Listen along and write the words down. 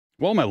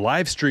Well, my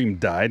live stream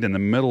died in the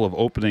middle of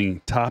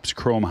opening Topps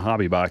Chrome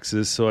hobby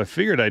boxes, so I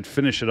figured I'd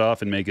finish it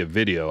off and make a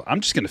video. I'm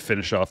just going to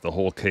finish off the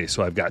whole case.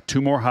 So I've got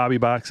 2 more hobby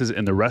boxes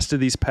in the rest of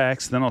these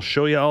packs. Then I'll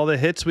show you all the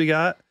hits we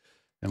got,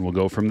 and we'll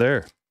go from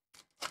there.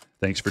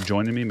 Thanks for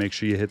joining me. Make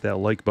sure you hit that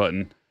like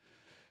button.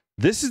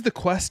 This is the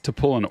quest to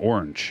pull an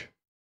orange.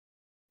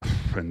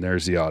 And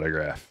there's the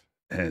autograph.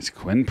 And it's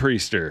Quinn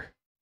Priester.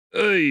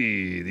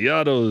 Hey, the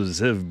autos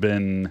have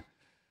been...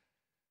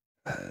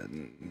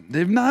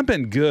 they've not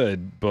been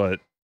good, but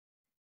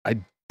I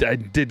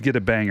did get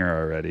a banger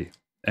already.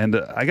 And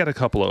I got a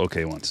couple of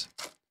okay ones.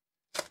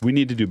 We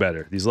need to do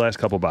better. These last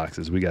couple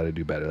boxes, we got to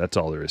do better. That's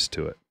all there is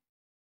to it.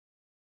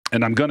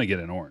 And I'm going to get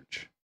an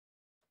orange.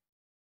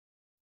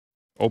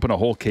 Open a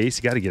whole case,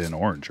 you got to get an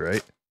orange,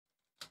 right?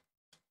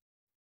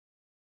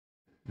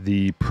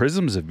 The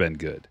prisms have been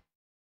good.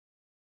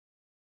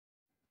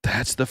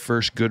 That's the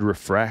first good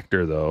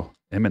refractor, though.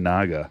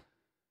 Imanaga.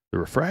 The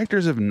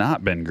refractors have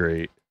not been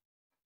great.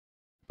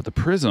 But the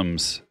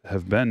prisms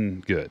have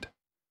been good.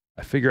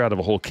 I figure out of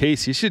a whole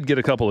case, you should get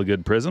a couple of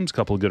good prisms, a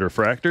couple of good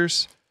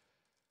refractors.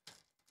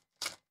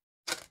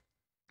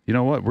 You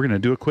know what? We're going to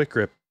do a quick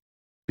rip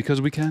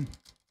because we can.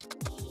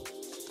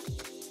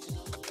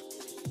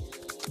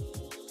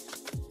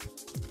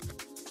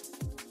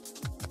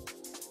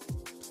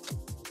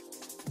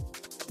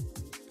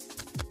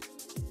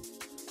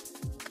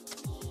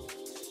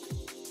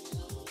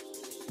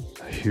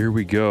 Here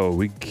we go.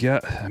 We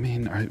got, I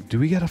mean, do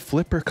we get a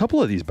flipper? A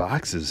couple of these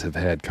boxes have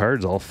had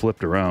cards all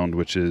flipped around,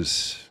 which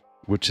is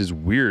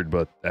weird,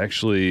 but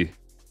actually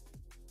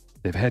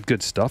they've had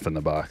good stuff in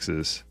the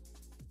boxes.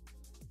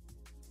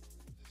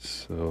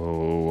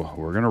 So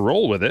we're going to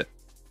roll with it.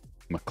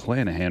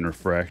 McClanahan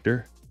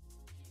refractor.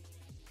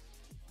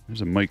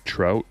 There's a Mike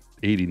Trout,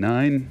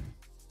 89.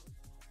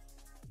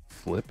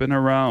 Flipping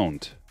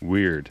around.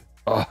 Weird.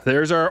 Oh,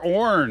 there's our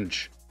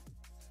orange.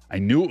 I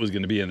knew it was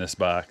going to be in this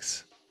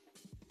box.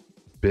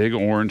 Big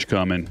orange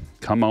coming.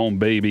 Come on,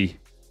 baby.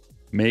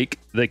 Make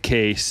the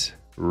case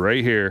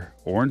right here.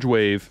 Orange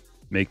wave.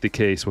 Make the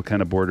case. What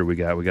kind of border we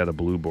got? We got a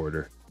blue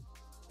border.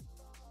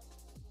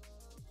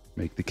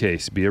 Make the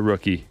case. Be a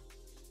rookie.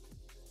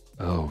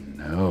 Oh,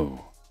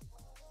 no.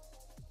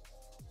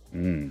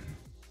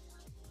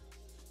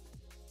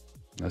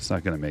 That's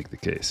not going to make the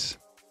case.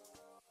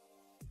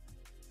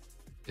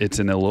 It's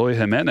an Eloy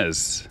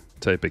Jimenez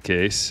type of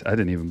case. I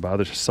didn't even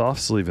bother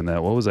soft sleeving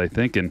that. What was I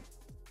thinking?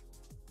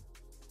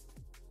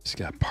 It's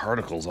got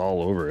particles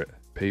all over it.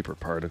 Paper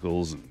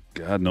particles and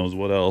God knows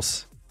what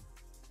else.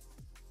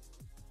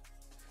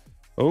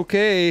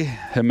 Okay,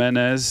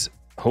 Jimenez.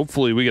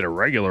 Hopefully we get a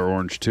regular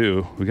orange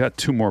too. We got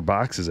 2 more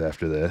boxes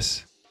after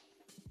this.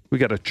 We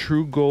got a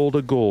true gold,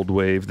 a gold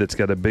wave that's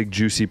got a big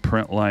juicy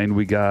print line.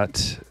 We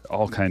got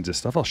all kinds of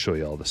stuff. I'll show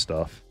you all the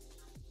stuff.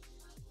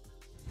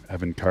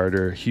 Evan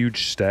Carter,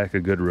 huge stack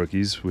of good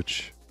rookies,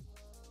 which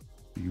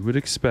you would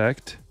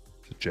expect.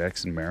 So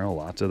Jackson Merrill,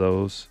 lots of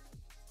those.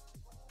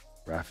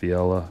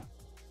 Rafaela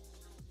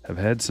have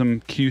had some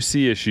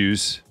QC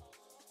issues.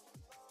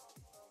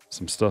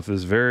 Some stuff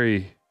is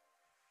very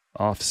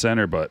off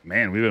center, but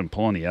man, we've been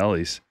pulling the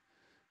Ellies.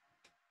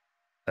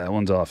 That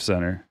one's off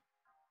center.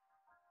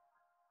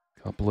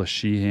 Couple of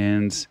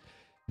Sheehans.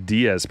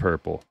 Diaz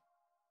purple.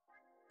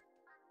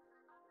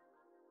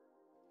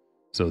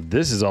 So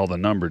this is all the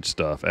numbered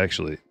stuff.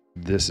 Actually,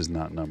 this is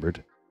not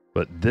numbered,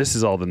 but this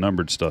is all the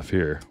numbered stuff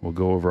here. We'll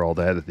go over all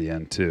that at the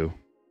end too.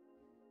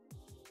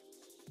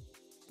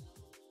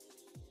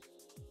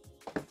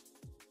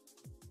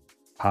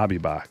 Hobby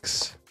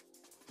box.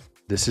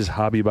 This is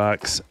hobby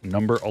box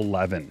number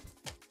 11.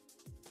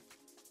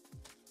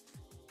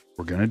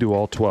 We're going to do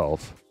all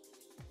 12.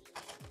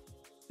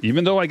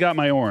 Even though I got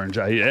my orange,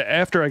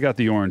 after I got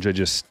the orange,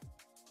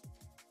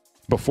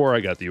 before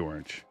I got the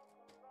orange,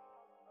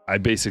 I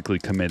basically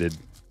committed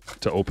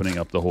to opening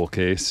up the whole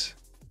case.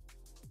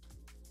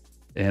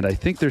 And I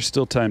think there's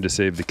still time to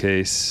save the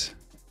case.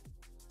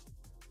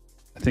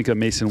 I think a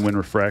Mason Wynn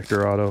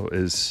refractor auto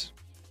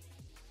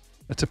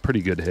that's a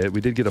pretty good hit. We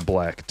did get a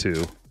black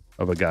too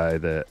of a guy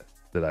that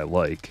I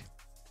like.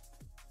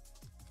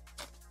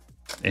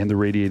 And the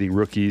radiating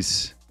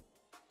rookies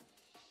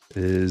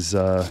is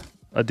a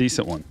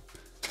decent one.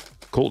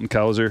 Colton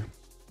Cowser,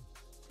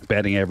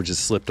 batting average has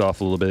slipped off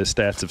a little bit. His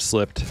stats have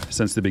slipped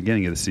since the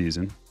beginning of the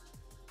season,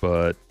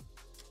 but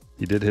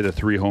he did hit a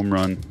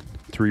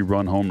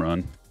 3-run home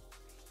run,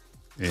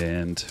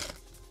 and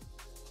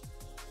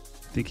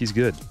I think he's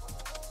good.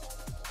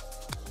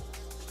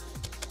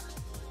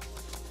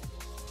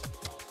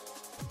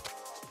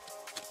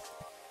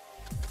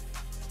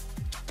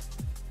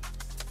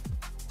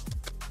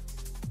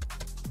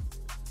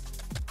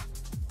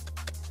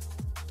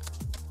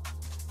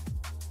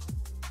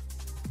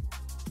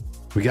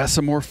 We got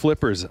some more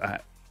flippers.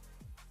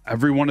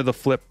 Every one of the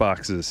flip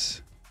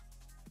boxes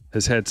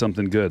has had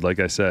something good,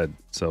 like I said.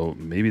 So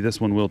maybe this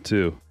one will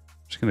too.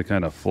 Just going to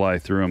kind of fly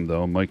through them,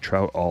 though. Mike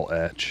Trout, all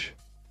etch.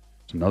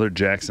 There's another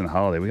Jackson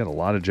Holiday. We got a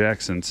lot of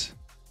Jacksons.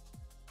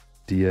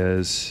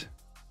 Diaz.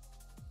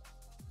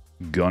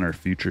 Gunner,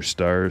 future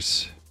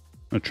stars.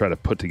 I'm going to try to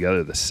put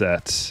together the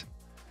sets.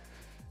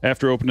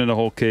 After opening a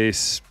whole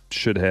case,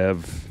 should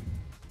have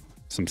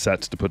some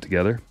sets to put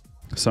together.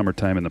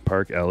 Summertime in the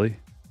Park, Ellie.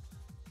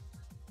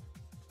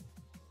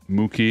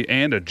 Mookie,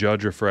 and a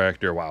Judge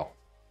refractor. Wow.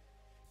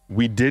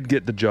 We did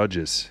get the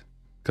Judges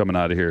coming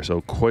out of here, so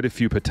quite a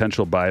few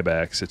potential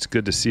buybacks. It's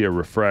good to see a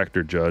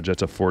refractor Judge.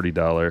 That's a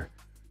 $40.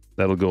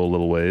 That'll go a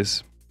little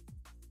ways.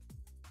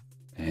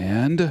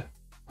 And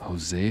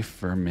Jose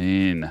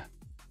Fermin.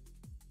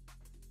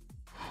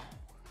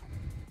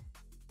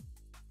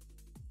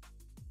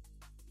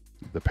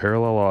 The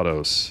parallel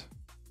autos.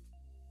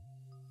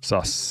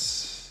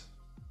 Sus.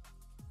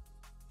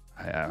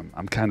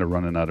 I'm kind of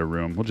running out of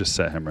room. We'll just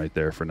set him right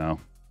there for now.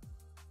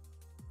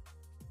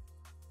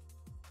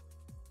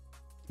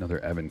 Another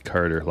Evan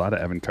Carter. A lot of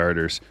Evan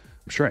Carters.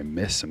 I'm sure I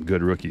missed some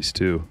good rookies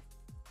too.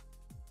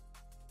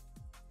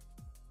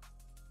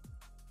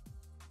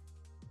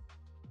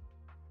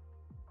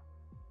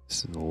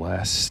 This is the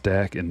last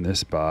stack in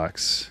this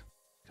box.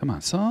 Come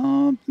on,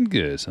 something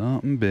good,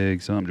 something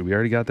big, something. We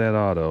already got that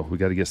auto. We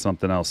got to get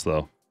something else,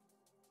 though.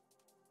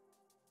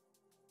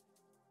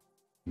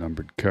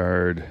 Numbered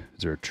card.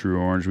 Is there a true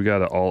orange? We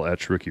got an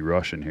all-etch rookie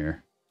rush in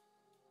here.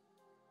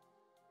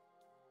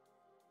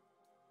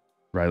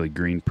 Riley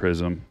Green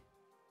Prism.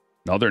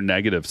 Another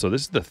negative. So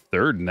this is the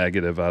third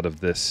negative out of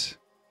this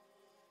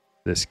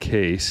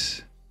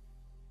case.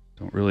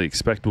 Don't really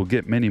expect we'll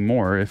get many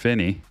more, if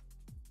any.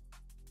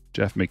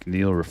 Jeff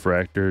McNeil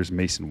Refractors.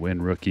 Mason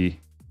Wynn rookie.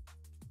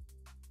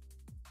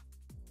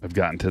 I've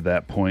gotten to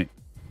that point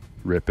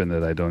ripping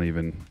that I don't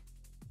even...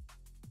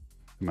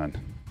 Come on.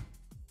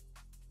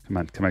 Come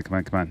on, come on, come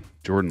on, come on.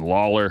 Jordan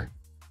Lawler.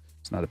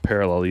 It's not a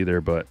parallel either,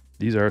 but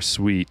these are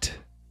sweet.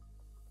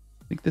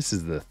 I think this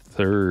is the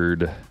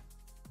third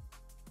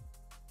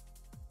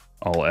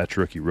all-etch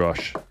rookie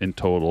rush in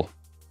total.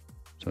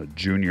 So a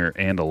junior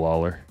and a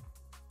Lawler.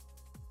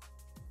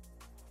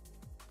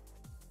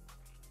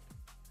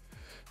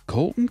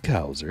 Colton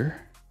Cowser.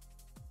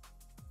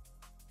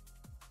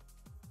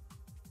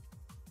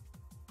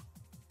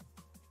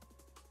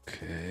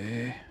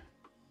 Okay.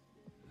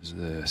 What is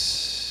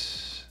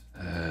this?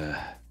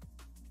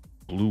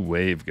 Blue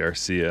Wave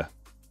Garcia.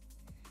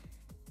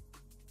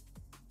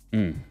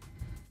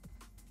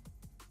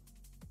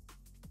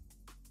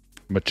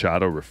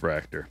 Machado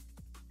Refractor.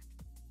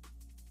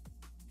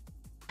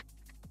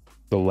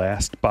 The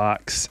last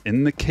box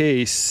in the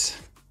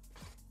case.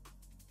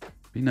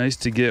 Be nice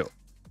to get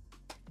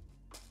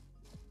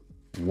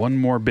one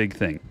more big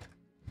thing.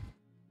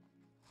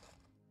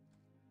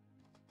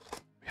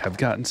 Have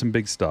gotten some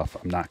big stuff.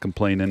 I'm not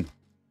complaining.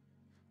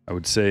 I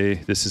would say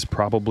this is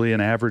probably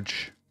an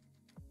average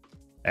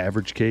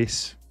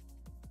case.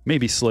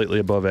 Maybe slightly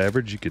above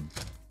average. You could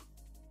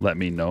let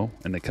me know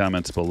in the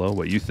comments below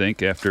what you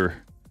think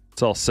after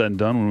it's all said and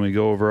done, when we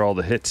go over all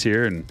the hits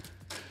here and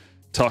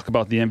talk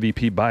about the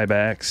MVP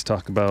buybacks,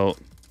 talk about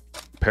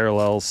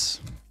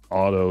parallels,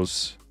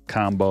 autos,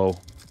 combo.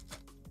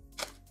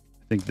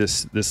 I think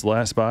this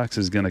last box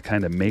is going to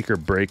kind of make or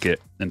break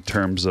it in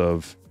terms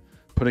of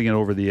putting it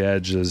over the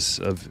edges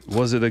of,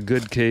 was it a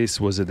good case?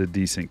 Was it a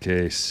decent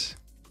case?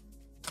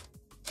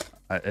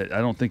 I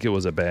don't think it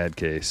was a bad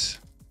case.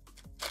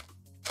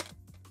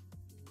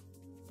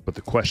 But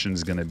the question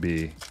is going to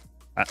be,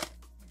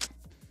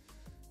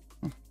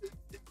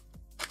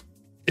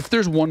 if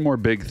there's one more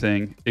big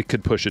thing, it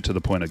could push it to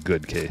the point of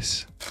good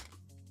case.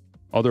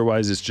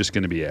 Otherwise, it's just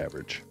going to be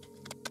average.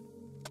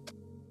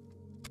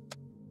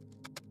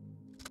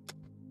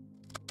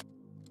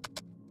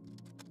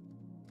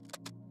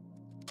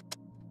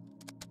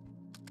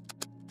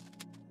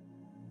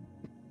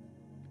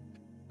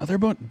 Oh, there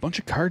are a bunch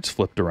of cards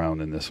flipped around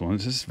in this one.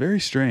 This is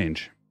very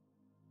strange.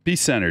 Be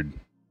centered.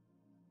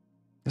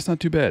 That's not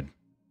too bad.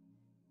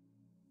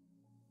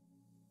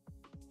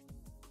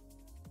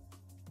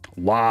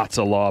 Lots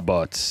of law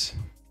butts.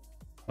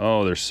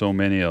 Oh, there's so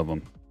many of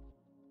them.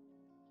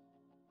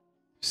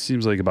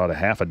 Seems like about a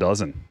half a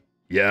dozen.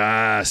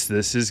 Yes,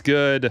 this is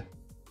good.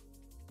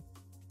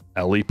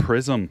 Ellie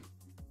Prism.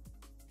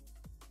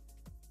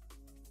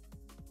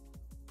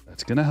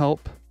 That's going to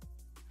help.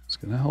 It's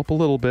going to help a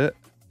little bit.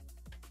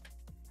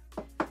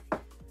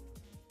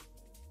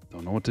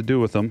 Don't know what to do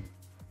with them.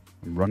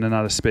 I'm running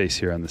out of space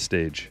here on the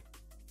stage.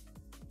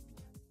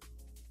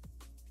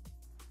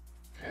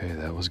 Okay,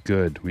 that was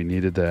good. We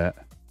needed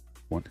that.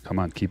 Come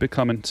on, keep it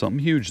coming. Something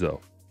huge,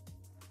 though.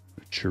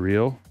 A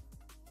Churio.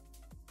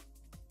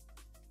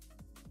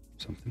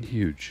 Something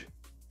huge.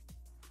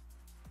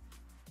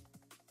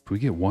 If we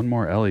get one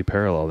more Ellie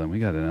parallel, then we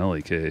got an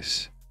Ellie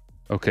case.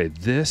 Okay,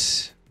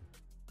 this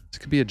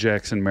could be a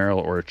Jackson Merrill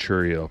or a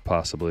Churio,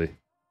 possibly.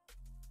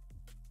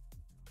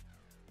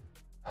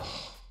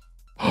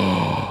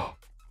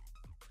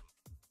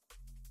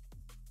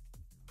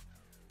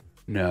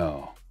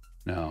 No.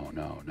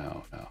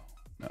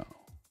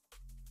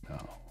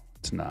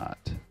 It's not.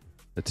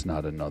 It's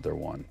not another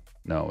one.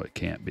 No, it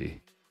can't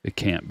be. It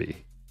can't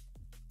be.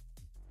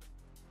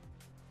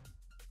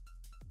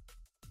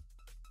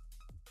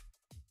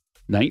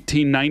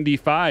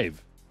 $1995.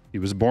 He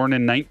was born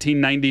in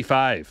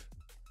 1995.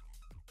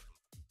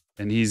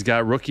 And he's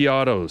got rookie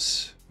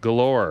autos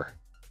galore.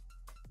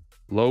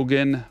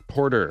 Logan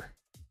Porter.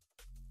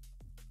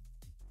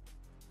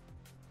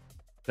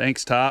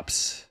 Thanks,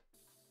 Topps.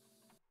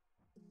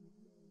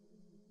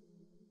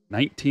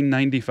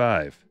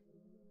 1995.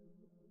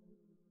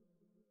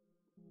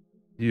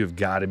 You've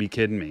got to be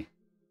kidding me.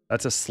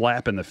 That's a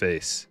slap in the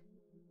face.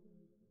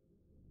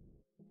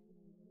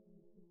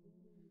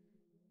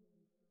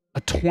 A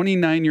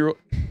 29-year-old.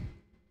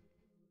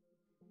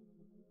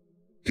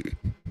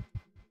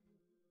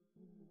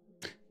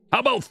 How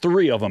about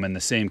 3 of them in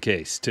the same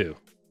case, too?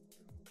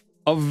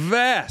 A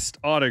vast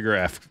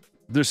autograph.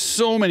 There's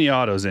so many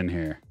autos in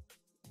here.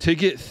 To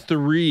get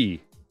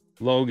 3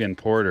 Logan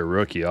Porter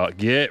rookie,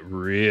 get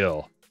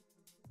real.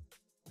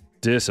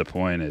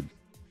 Disappointed,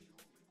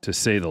 to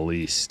say the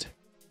least.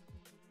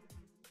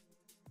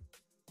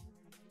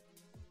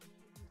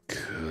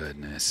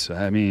 Goodness,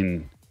 I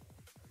mean...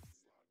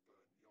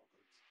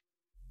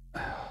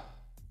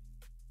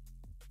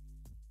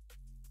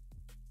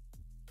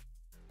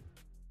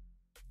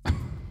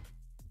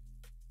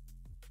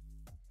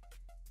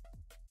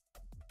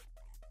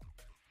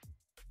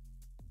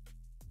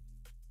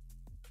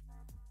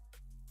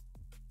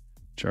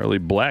 Charlie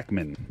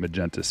Blackmon,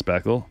 magenta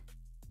speckle.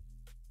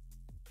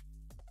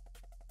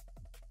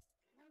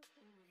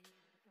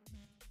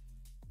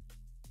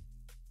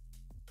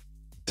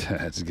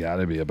 That's got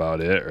to be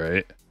about it,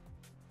 right?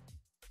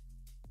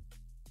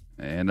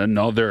 And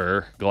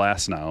another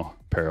glass now,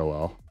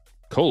 parallel.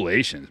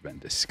 Collation's been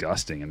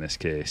disgusting in this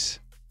case.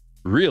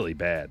 Really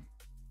bad.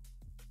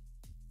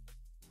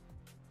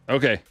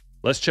 Okay,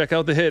 let's check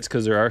out the hits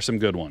because there are some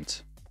good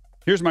ones.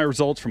 Here's my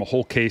results from a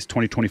whole case,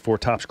 2024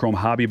 Topps Chrome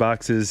Hobby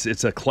Boxes.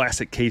 It's a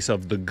classic case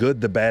of the good,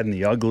 the bad, and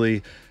the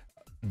ugly.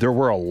 There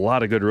were a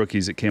lot of good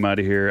rookies that came out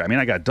of here. I mean,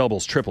 I got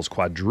doubles, triples,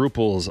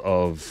 quadruples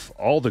of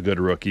all the good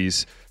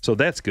rookies. So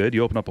that's good.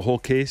 You open up a whole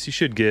case, you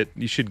should get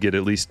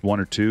at least 1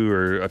 or 2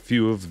 or a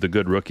few of the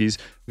good rookies.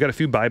 We got a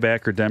few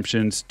buyback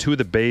redemptions, 2 of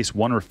the base,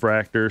 1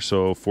 refractor,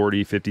 so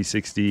 40, 50,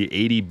 60,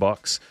 80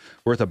 bucks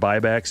worth of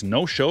buybacks.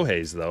 No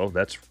Shoheis though.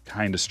 That's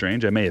kind of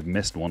strange. I may have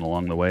missed one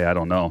along the way, I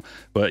don't know.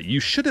 But you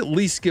should at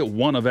least get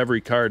 1 of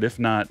every card, if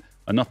not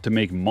enough to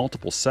make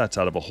multiple sets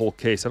out of a whole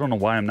case. I don't know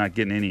why I'm not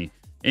getting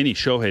any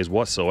Shoheis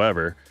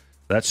whatsoever.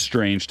 That's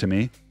strange to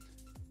me.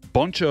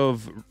 Bunch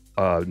of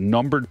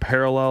numbered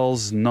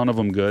parallels, none of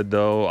them good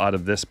though out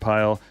of this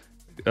pile.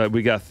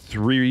 We got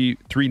three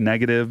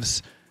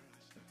negatives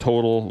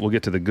total. We'll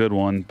get to the good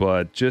one,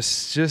 but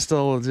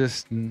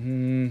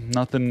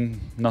nothing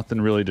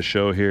really to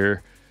show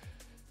here.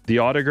 The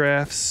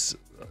autographs,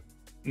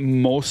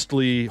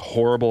 mostly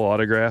horrible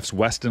autographs.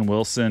 Weston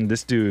Wilson,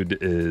 this dude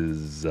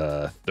is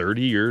a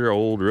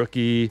 30-year-old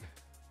rookie.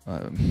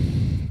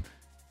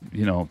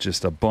 You know,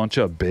 just a bunch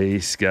of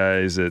base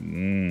guys that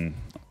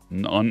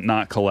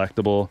not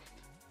collectible.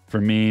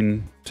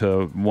 Fermin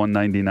to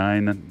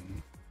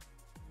 199.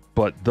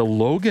 But the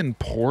Logan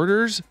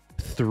Porters,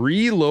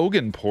 3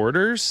 Logan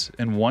Porters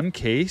in one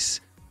case.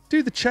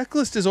 Dude, the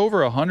checklist is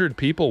over 100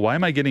 people. Why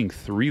am I getting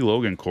 3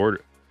 Logan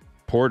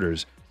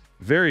Porters?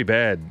 Very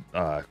bad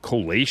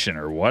collation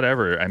or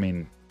whatever. I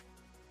mean,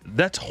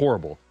 that's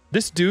horrible.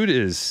 This dude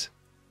is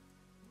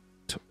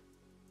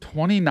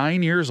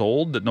 29 years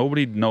old that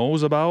nobody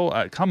knows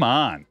about. Come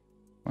on.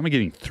 Why am I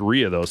getting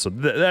 3 of those? So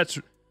that's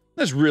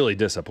really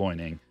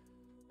disappointing.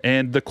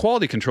 And the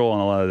quality control on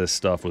a lot of this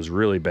stuff was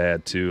really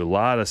bad too. A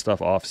lot of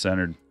stuff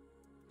off-centered.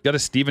 Got a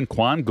Stephen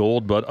Kwan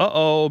gold, but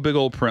big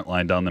old print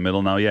line down the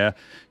middle. Now, yeah,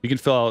 you can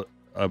fill out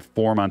a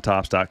form on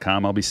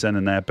Topps.com. I'll be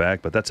sending that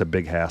back, but that's a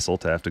big hassle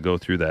to have to go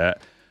through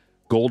that.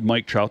 Gold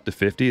Mike Trout to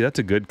 50. That's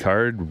a good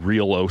card.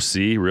 Real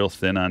OC, real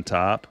thin on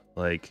top.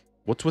 Like,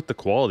 what's with the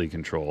quality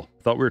control?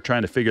 Thought we were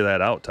trying to figure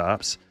that out,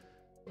 Topps.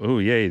 Oh,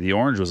 yay. The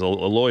orange was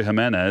Eloy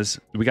Jimenez.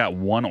 We got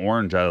 1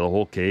 orange out of the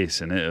whole case,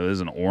 and it was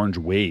an orange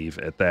wave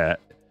at that.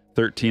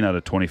 13 out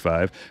of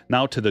 25.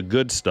 Now to the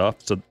good stuff.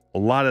 So a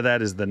lot of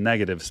that is the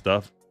negative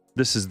stuff.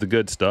 This is the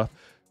good stuff.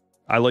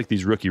 I like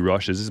these rookie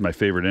rushes. This is my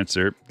favorite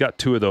insert. Got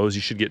 2 of those.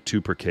 You should get 2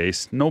 per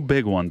case. No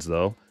big ones,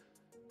 though.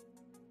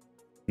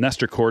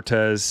 Nestor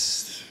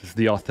Cortez,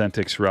 the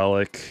Authentics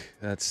relic.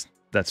 That's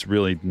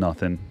really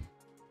nothing.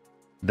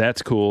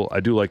 That's cool. I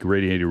do like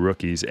radiating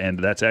rookies, and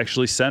that's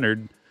actually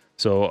centered.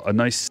 So a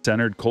nice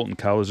centered Colton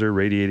Cowser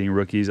radiating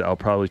rookies. I'll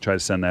probably try to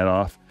send that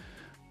off.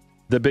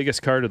 The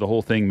biggest card of the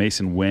whole thing,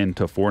 Mason Wynn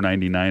to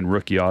 499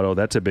 rookie auto.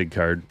 That's a big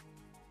card.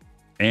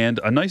 And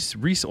a nice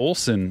Reese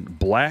Olson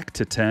black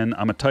to 10.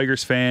 I'm a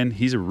Tigers fan.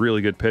 He's a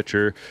really good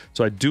pitcher,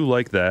 so I do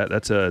like that.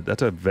 That's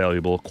a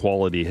valuable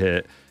quality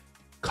hit.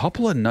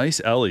 Couple of nice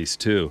Ellies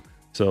too.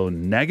 So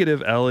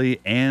negative Ellie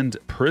and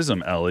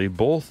Prism Ellie,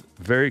 both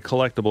very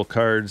collectible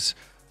cards.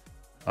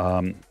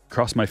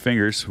 Cross my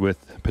fingers with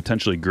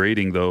potentially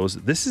grading those.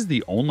 This is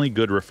the only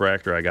good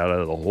refractor I got out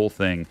of the whole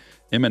thing.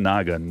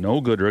 Imanaga, no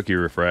good rookie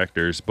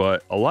refractors,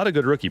 but a lot of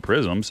good rookie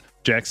prisms.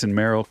 Jackson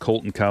Merrill,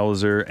 Colton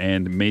Cowser,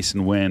 and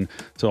Mason Wynn.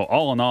 So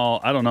all in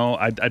all, I don't know.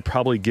 I'd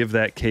probably give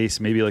that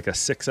case maybe like a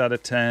 6 out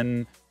of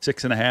 10,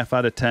 6.5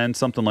 out of 10,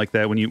 something like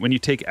that. When you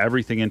take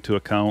everything into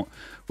account,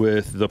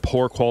 with the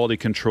poor quality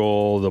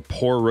control, the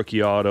poor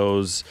rookie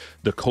autos,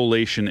 the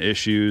collation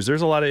issues,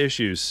 there's a lot of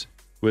issues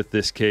with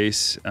this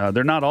case.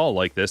 They're not all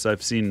like this.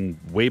 I've seen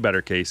way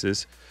better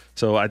cases.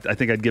 So I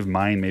think I'd give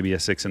mine maybe a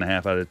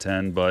 6.5 out of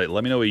 10. But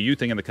let me know what you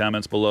think in the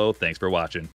comments below. Thanks for watching.